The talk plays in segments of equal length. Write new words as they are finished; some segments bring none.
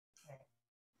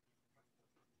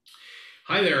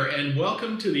Hi there, and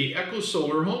welcome to the Echo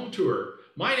Solar Home Tour.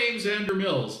 My name's Andrew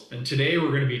Mills, and today we're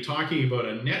going to be talking about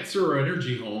a net zero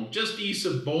energy home just east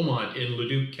of Beaumont in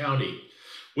Leduc County.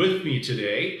 With me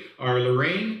today are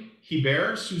Lorraine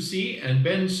Hibert Soucy and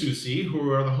Ben Soucy, who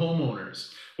are the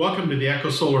homeowners. Welcome to the Echo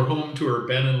Solar Home Tour,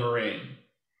 Ben and Lorraine.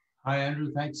 Hi,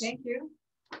 Andrew. Thanks. Thank you.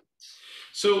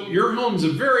 So your home is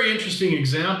a very interesting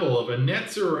example of a net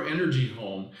zero energy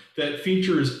home that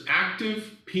features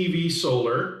active PV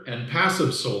solar and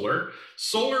passive solar,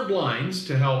 solar blinds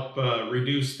to help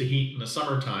reduce the heat in the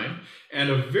summertime, and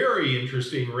a very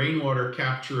interesting rainwater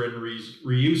capture and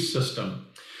reuse system.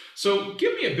 So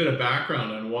give me a bit of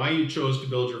background on why you chose to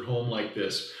build your home like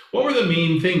this. What were the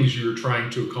main things you were trying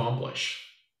to accomplish?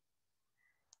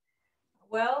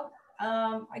 Well,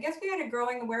 I guess we had a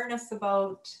growing awareness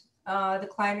about the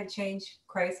climate change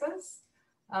crisis.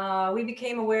 We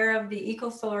became aware of the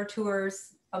eco-solar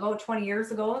tours about 20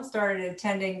 years ago and started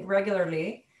attending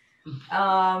regularly.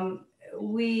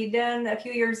 We then, a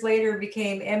few years later,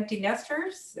 became empty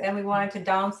nesters and we wanted to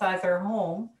downsize our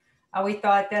home. We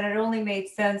thought that it only made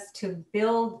sense to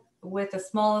build with the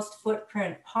smallest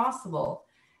footprint possible.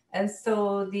 And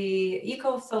so the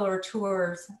eco-solar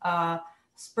tours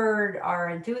spurred our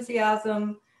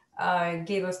enthusiasm,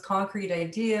 gave us concrete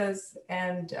ideas,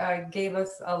 and gave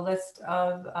us a list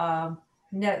of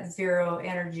net zero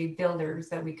energy builders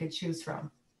that we could choose from.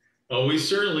 Well, we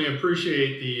certainly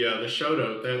appreciate the shout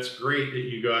out. That's great that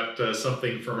you got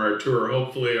something from our tour.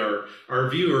 Hopefully, our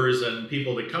viewers and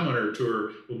people that come on our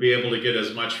tour will be able to get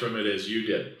as much from it as you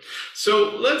did.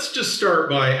 So let's just start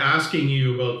by asking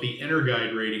you about the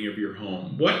EnerGuide rating of your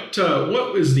home. What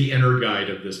was the EnerGuide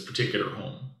of this particular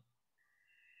home?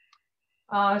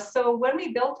 So when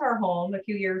we built our home a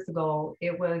few years ago,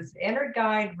 it was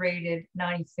EnerGuide rated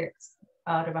 96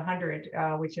 out of 100,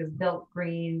 which is built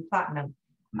green platinum.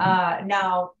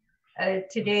 Now,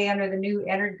 today under the new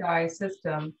EnerGuide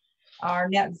system, our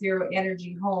net zero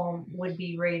energy home would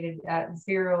be rated at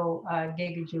 0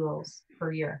 gigajoules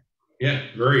per year. Yeah,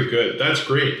 very good. That's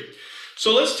great.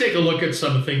 So let's take a look at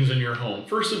some things in your home.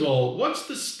 First of all, what's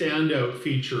the standout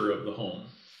feature of the home?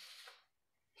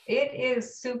 It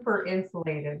is super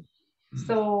insulated.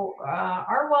 So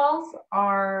our walls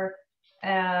are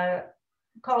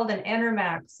called an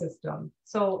EnerMax system.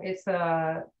 So it's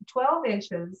a 12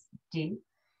 inches deep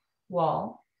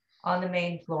wall on the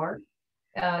main floor.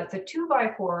 It's a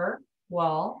 2x4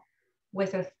 wall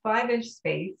with a 5-inch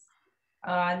space,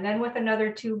 and then with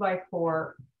another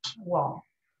 2x4 wall.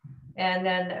 And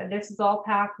then this is all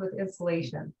packed with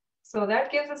insulation. So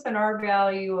that gives us an R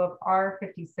value of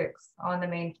R56 on the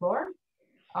main floor,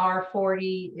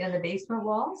 R40 in the basement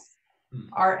walls.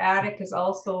 Our attic is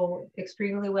also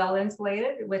extremely well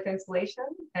insulated with insulation,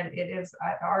 and it is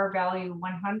at R value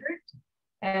 100.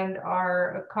 And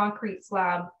our concrete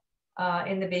slab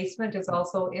in the basement is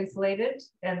also insulated,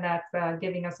 and that's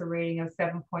giving us a rating of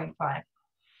 7.5.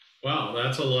 Wow,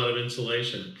 that's a lot of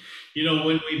insulation. You know,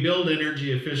 when we build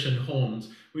energy efficient homes,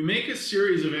 we make a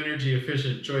series of energy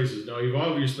efficient choices. Now, you've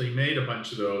obviously made a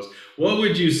bunch of those. What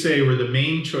would you say were the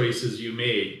main choices you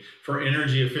made for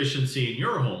energy efficiency in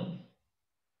your home?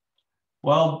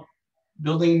 Well,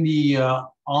 building the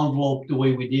envelope the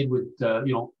way we did with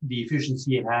the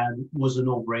efficiency it had was a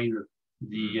no-brainer.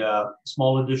 The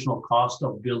small additional cost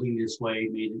of building this way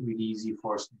made it really easy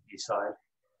for us to decide.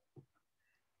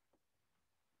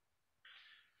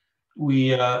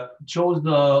 We chose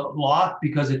the lot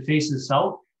because it faces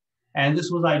south, and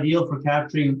this was ideal for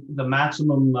capturing the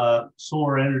maximum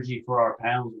solar energy for our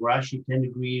panels. We're actually 10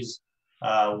 degrees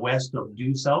west of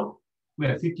due south. We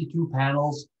have 52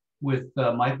 panels with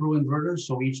micro inverters,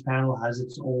 so each panel has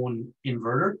its own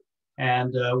inverter.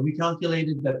 And we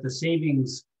calculated that the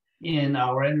savings in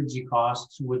our energy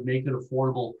costs would make it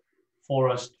affordable for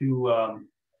us to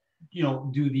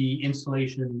do the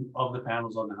installation of the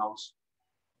panels on the house.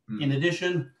 In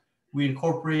addition, we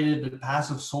incorporated the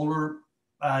passive solar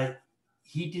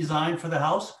heat design for the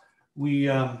house. We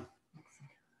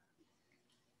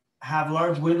have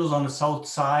large windows on the south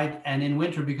side, and in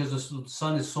winter, because the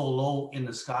sun is so low in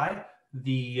the sky,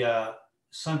 the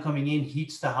sun coming in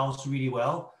heats the house really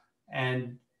well.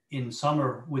 And in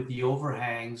summer, with the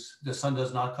overhangs, the sun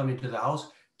does not come into the house,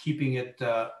 keeping it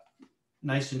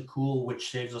nice and cool,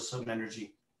 which saves us some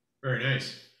energy. Very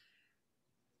nice.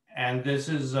 And this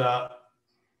is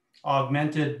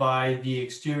augmented by the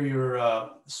exterior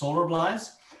solar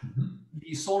blinds.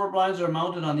 The solar blinds are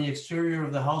mounted on the exterior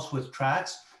of the house with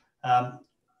tracks.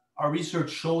 Our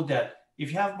research showed that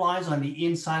if you have blinds on the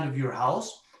inside of your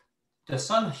house, the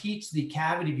sun heats the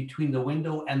cavity between the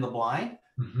window and the blind,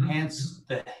 Mhm. Hence,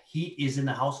 the heat is in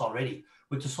the house already.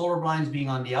 With the solar blinds being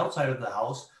on the outside of the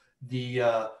house,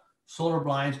 the solar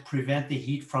blinds prevent the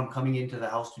heat from coming into the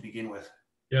house to begin with.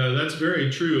 Yeah, that's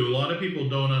very true. A lot of people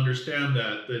don't understand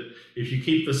that if you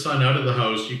keep the sun out of the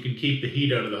house, you can keep the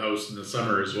heat out of the house in the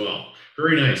summer as well.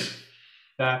 Very nice.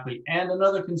 Exactly. And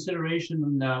another consideration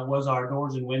was our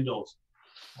doors and windows.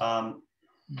 Um,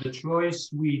 the choice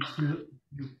we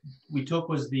took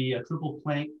was the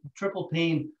triple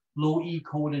pane, low E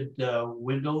coated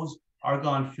windows,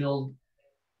 argon filled,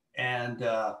 and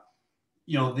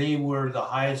they were the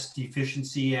highest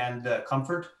efficiency and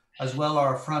comfort. As well,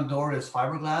 our front door is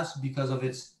fiberglass because of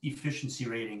its efficiency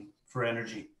rating for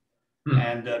energy. Hmm.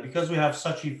 And because we have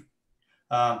such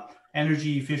a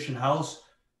energy efficient house,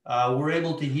 we're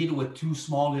able to heat it with two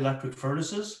small electric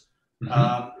furnaces. Mhm.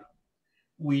 Um,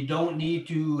 we don't need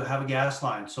to have a gas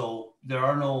line, so there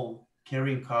are no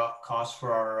carrying costs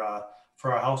for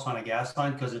our house on a gas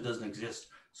line because it doesn't exist.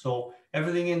 So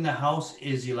everything in the house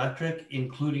is electric,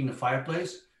 including the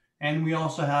fireplace, and we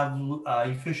also have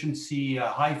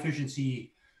high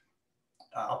efficiency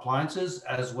appliances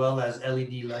as well as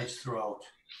LED lights throughout.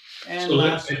 And I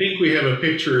last, think we have a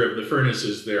picture of the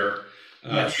furnaces there.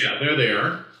 yes, Yeah, there they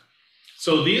are.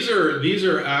 So these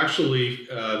are actually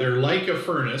they're like a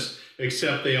furnace,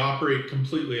 except they operate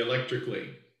completely electrically.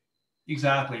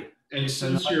 exactly. And It's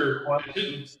an electric coil that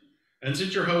heats. and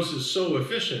since your house is so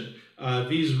efficient,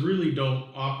 these really don't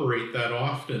operate that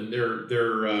often.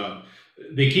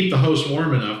 They keep the house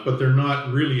warm enough, but they're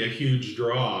not really a huge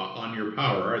draw on your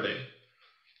power, are they?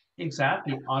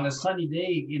 Exactly. On a sunny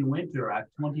day in winter at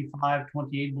 25,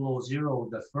 28 below zero,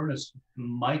 the furnace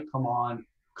might come on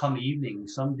come evening.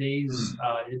 Some days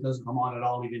Hmm. it doesn't come on at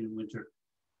all, even in winter.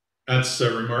 That's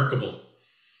remarkable.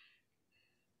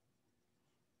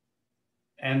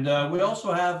 And we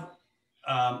also have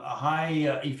a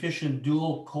high efficient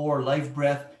dual core life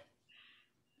breath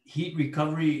heat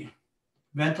recovery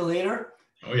ventilator,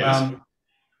 Oh yes. um,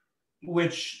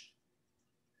 which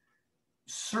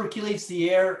circulates the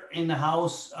air in the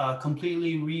house,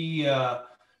 completely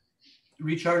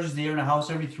recharges the air in the house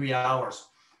every 3 hours.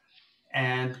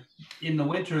 And in the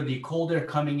winter, the cold air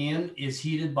coming in is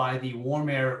heated by the warm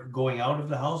air going out of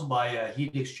the house by a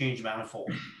heat exchange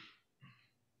manifold.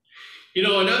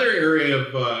 Another area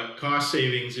of cost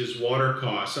savings is water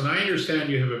costs, and I understand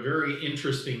you have a very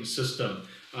interesting system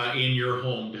in your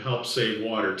home to help save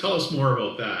water. Tell us more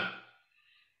about that.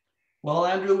 Well,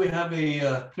 Andrew, we have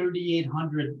a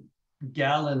 3,800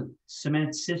 gallon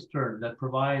cement cistern that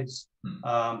provides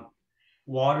Hmm.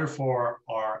 water for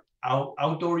our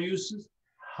outdoor uses,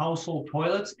 household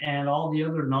toilets, and all the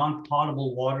other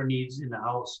non-potable water needs in the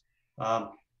house.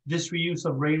 Um, this reuse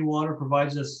of rainwater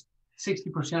provides us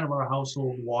 60% of our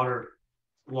household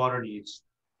water needs.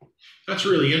 That's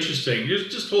really interesting.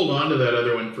 Just hold on to that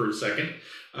other one for a second.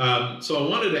 So I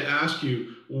wanted to ask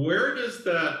you, where does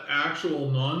that actual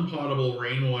non-potable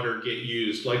rainwater get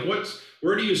used? Like,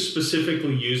 where do you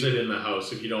specifically use it in the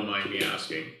house, if you don't mind me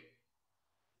asking?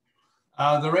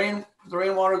 The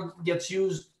rainwater gets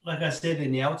used, like I said,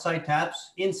 in the outside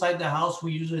taps. Inside the house,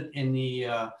 we use it in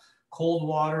the cold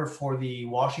water for the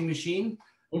washing machine,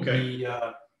 Okay.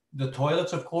 the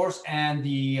toilets, of course, and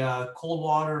the cold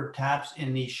water taps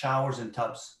in the showers and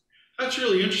tubs. That's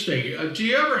really interesting. Do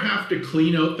you ever have to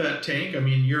clean out that tank? I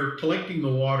mean, you're collecting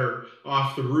the water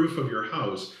off the roof of your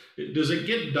house. Does it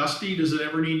get dusty? Does it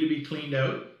ever need to be cleaned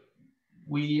out?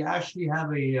 We actually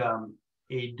have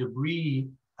a debris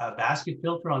basket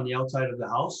filter on the outside of the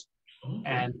house. Okay.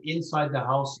 And inside the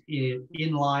house,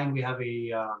 in line, we have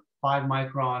a 5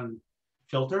 micron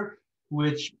filter,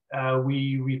 which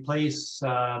we replace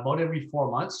about every 4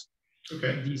 months.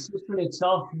 Okay. The cistern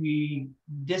itself, we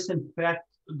disinfect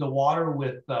the water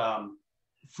with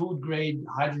food grade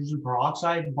hydrogen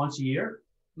peroxide once a year.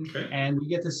 Okay. And we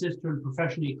get the cistern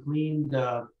professionally cleaned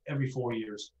every 4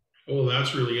 years. Oh,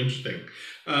 that's really interesting.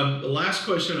 The last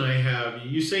question I have,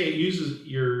 you say it uses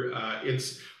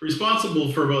it's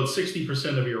responsible for about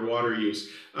 60% of your water use.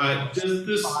 Does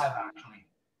this, Five, actually.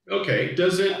 okay,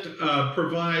 does it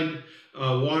provide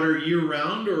water year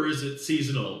round, or is it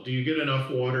seasonal? Do you get enough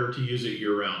water to use it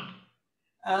year round?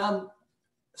 Um,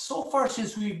 so far,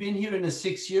 since we've been here in the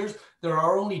 6 years, there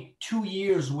are only 2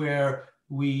 years where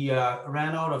we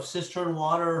ran out of cistern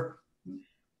water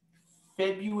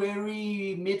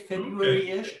February, Okay.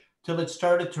 mid-February-ish, till it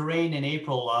started to rain in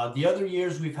April. The other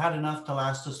years, we've had enough to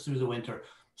last us through the winter.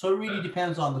 So it really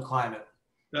depends on the climate.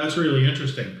 That's really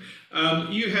interesting.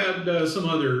 You had some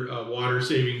other water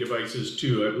saving devices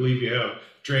too. I believe you have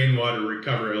drain water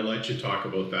recovery. I'll let you talk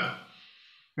about that.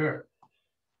 Sure.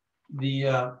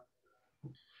 The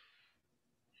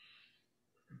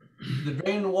the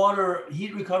drain water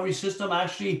heat recovery system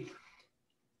actually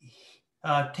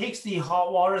takes the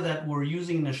hot water that we're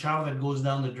using in the shower that goes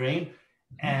down the drain,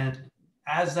 and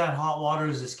as that hot water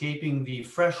is escaping, the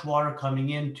fresh water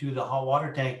coming into the hot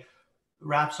water tank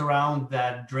wraps around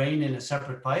that drain in a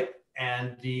separate pipe,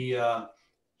 and the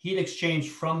heat exchange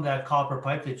from that copper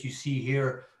pipe that you see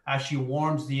here actually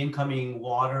warms the incoming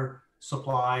water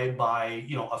supply by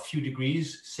a few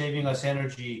degrees, saving us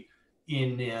energy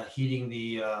in heating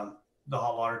the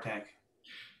hot water tank.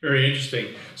 Very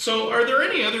interesting. So, are there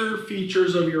any other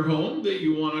features of your home that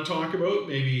you want to talk about?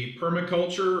 Maybe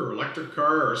permaculture or electric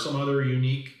car or some other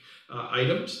unique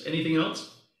items? Anything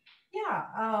else?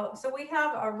 Yeah, so we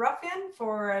have a rough-in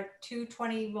for a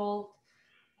 220-volt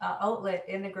outlet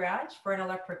in the garage for an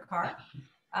electric car.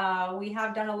 We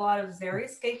have done a lot of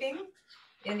xeriscaping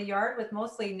in the yard with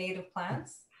mostly native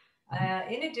plants.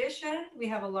 In addition, we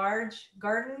have a large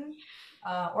garden,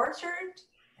 orchard,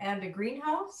 and a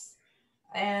greenhouse.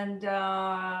 And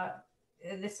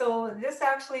so this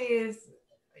actually is,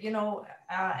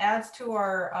 adds to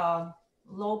our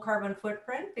low carbon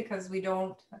footprint because we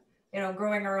don't,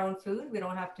 growing our own food, we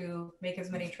don't have to make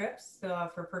as many trips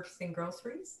for purchasing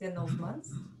groceries in those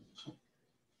months.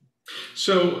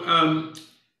 So,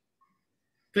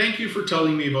 thank you for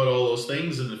telling me about all those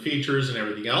things and the features and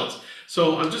everything else.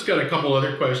 So, I've just got a couple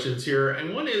other questions here.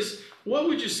 And one is, what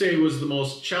would you say was the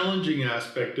most challenging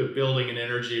aspect of building an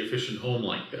energy efficient home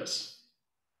like this?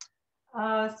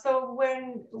 So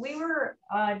when we were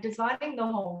designing the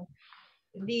home,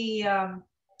 the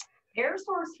air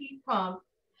source heat pump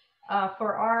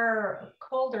for our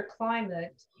colder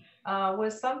climate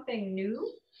was something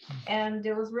new, and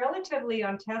it was relatively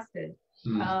untested.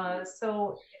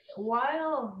 So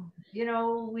while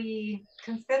we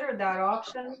considered that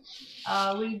option,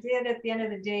 we did at the end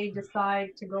of the day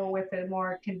decide to go with a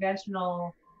more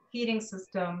conventional heating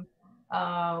system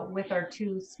with our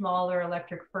two smaller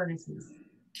electric furnaces.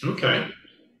 Okay. So,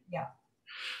 yeah.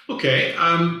 Okay.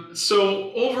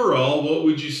 So overall, what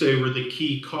would you say were the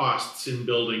key costs in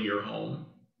building your home?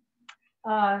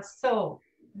 So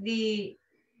the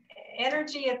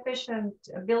energy efficient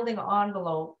building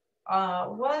envelope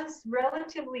was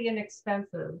relatively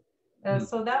inexpensive.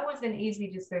 So that was an easy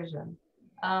decision.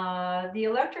 The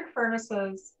electric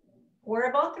furnaces were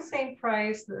about the same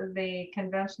price as the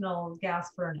conventional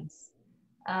gas furnace.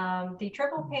 The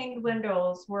triple paned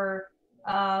windows were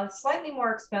slightly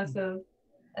more expensive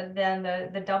than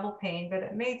the double pane, but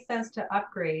it made sense to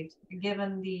upgrade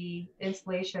given the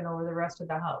insulation over the rest of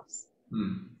the house.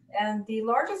 And the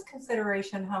largest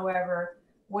consideration, however,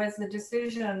 was the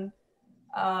decision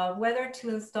whether to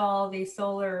install the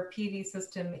solar PV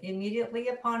system immediately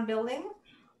upon building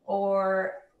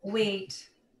or wait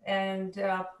and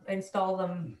install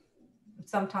them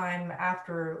sometime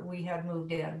after we had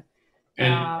moved in.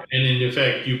 And in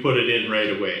effect, you put it in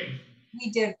right away. We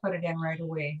did put it in right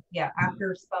away. Yeah,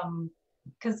 after some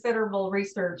considerable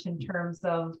research in terms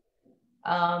of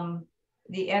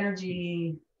the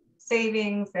energy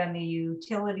savings and the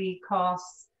utility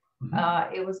costs.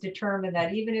 It was determined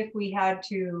that even if we had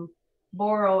to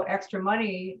borrow extra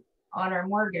money on our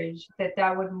mortgage,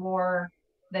 that would more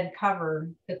than cover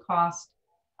the cost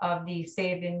of the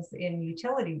savings in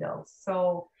utility bills.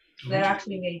 So that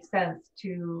actually made sense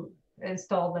to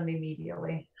install them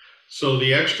immediately. So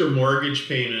the extra mortgage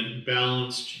payment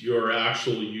balanced your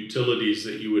actual utilities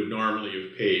that you would normally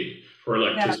have paid for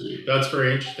electricity. That's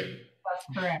very interesting.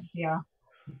 That's correct, yeah.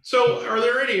 So are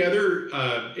there any other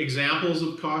examples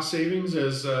of cost savings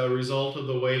as a result of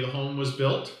the way the home was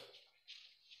built?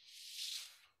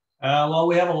 Well,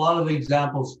 we have a lot of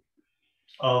examples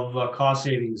of cost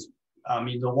savings. I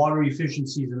mean, the water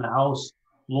efficiencies in the house,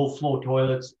 low flow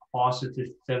toilets, faucets,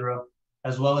 etc.,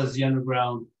 as well as the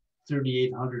underground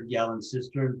 3,800 gallon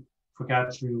cistern for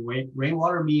capturing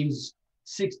rainwater means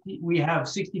we have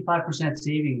 65%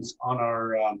 savings on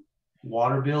our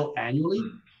water bill annually.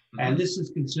 And this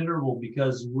is considerable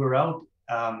because we're out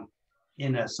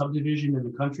in a subdivision in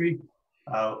the country.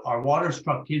 Our water's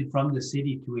trucked in from the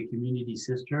city to a community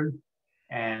cistern,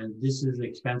 and this is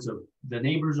expensive. The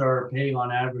neighbors are paying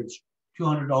on average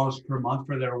 $200 per month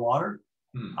for their water.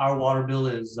 Our water bill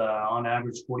is on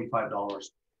average $45.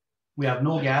 We have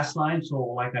no gas line, so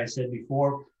like I said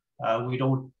before, we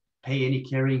don't pay any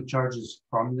carrying charges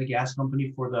from the gas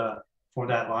company for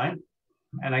that line.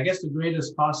 And I guess the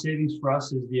greatest cost savings for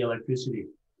us is the electricity.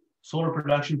 Solar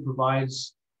production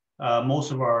provides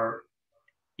most of our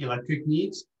electric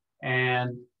needs,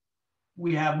 and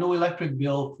we have no electric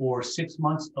bill for 6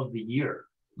 months of the year.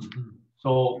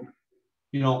 So,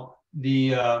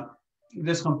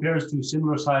 this compares to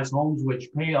similar sized homes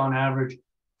which pay on average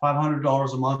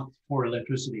 $500 a month for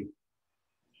electricity.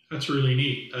 That's really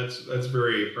neat. That's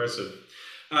very impressive.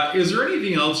 Is there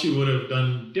anything else you would have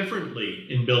done differently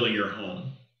in building your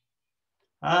home?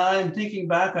 I'm thinking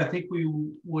back, I think we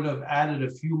would have added a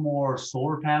few more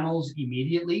solar panels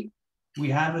immediately. We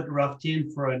have it roughed in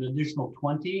for an additional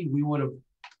 20. We would have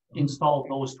installed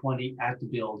those 20 at the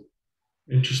build.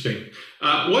 Interesting.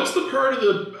 What's the part of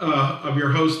the of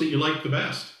your house that you like the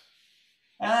best?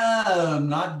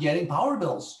 Not getting power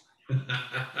bills.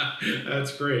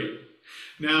 That's great.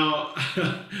 Now,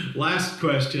 last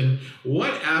question.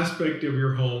 What aspect of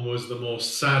your home was the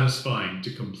most satisfying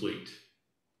to complete?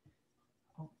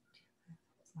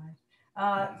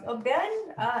 Ben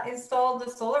installed the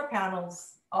solar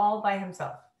panels all by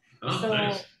himself. Oh, So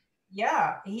nice.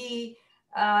 yeah, he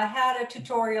had a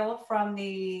tutorial from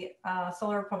the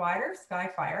solar provider,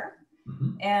 Skyfire.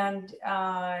 Mhm. And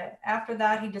after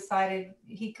that, he decided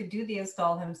he could do the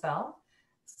install himself.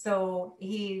 So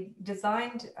he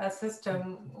designed a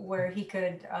system where he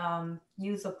could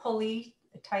use a pulley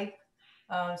type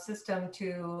system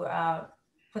to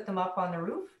put them up on the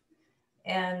roof.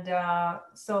 And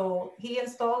so he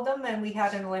installed them, and we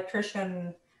had an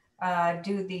electrician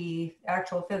do the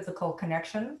actual physical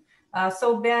connection.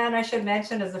 So Ben, I should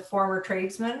mention, is a former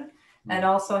tradesman and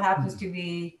also happens to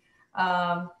be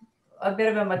a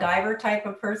bit of a MacGyver type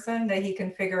of person, that he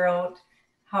can figure out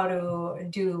how to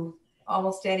do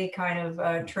almost any kind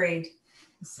of trade.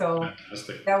 So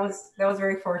Fantastic. that was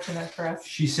very fortunate for us.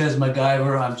 She says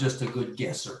MacGyver, I'm just a good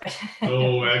guesser.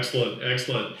 Oh, excellent,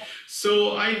 excellent.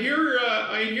 So I hear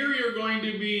you're going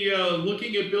to be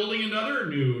looking at building another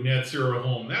new net zero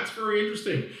home. That's very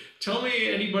interesting. Tell me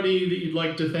anybody that you'd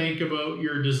like to thank about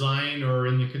your design or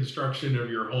in the construction of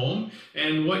your home,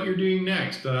 and what you're doing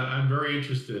next. I'm very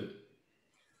interested.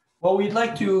 Well, we'd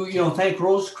like to, thank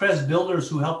Rosecrest Builders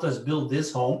who helped us build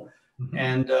this home, Mhm.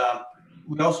 and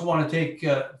we also want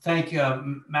to thank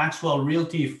Maxwell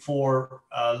Realty for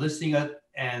listing it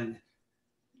and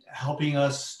helping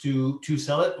us to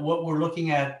sell it. What we're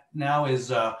looking at now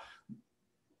is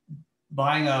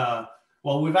buying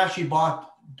we've actually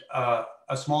bought a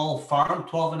small farm,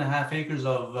 12.5 acres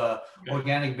of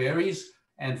organic berries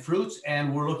and fruits,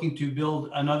 and we're looking to build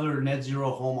another net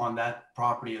zero home on that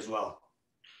property as well.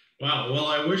 Wow. Well,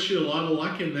 I wish you a lot of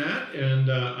luck in that. And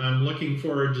I'm looking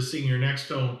forward to seeing your next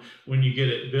home when you get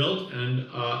it built. And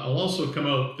I'll also come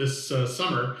out this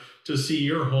summer to see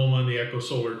your home on the Echo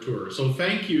Solar Tour. So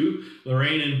thank you,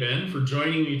 Lorraine and Ben, for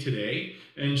joining me today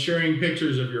and sharing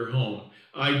pictures of your home.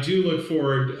 I do look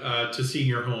forward to seeing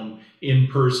your home in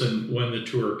person when the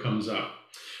tour comes up.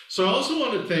 So I also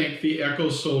want to thank the Echo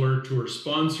Solar Tour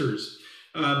sponsors.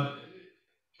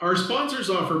 Our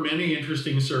sponsors offer many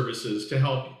interesting services to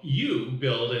help you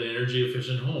build an energy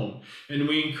efficient home, and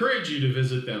we encourage you to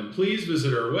visit them. Please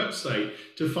visit our website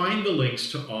to find the links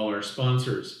to all our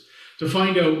sponsors. To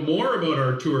find out more about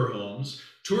our tour homes,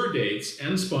 tour dates,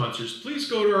 and sponsors, please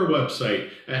go to our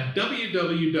website at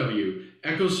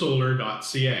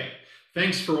www.ecosolar.ca.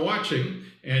 Thanks for watching,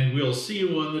 and we'll see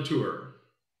you on the tour.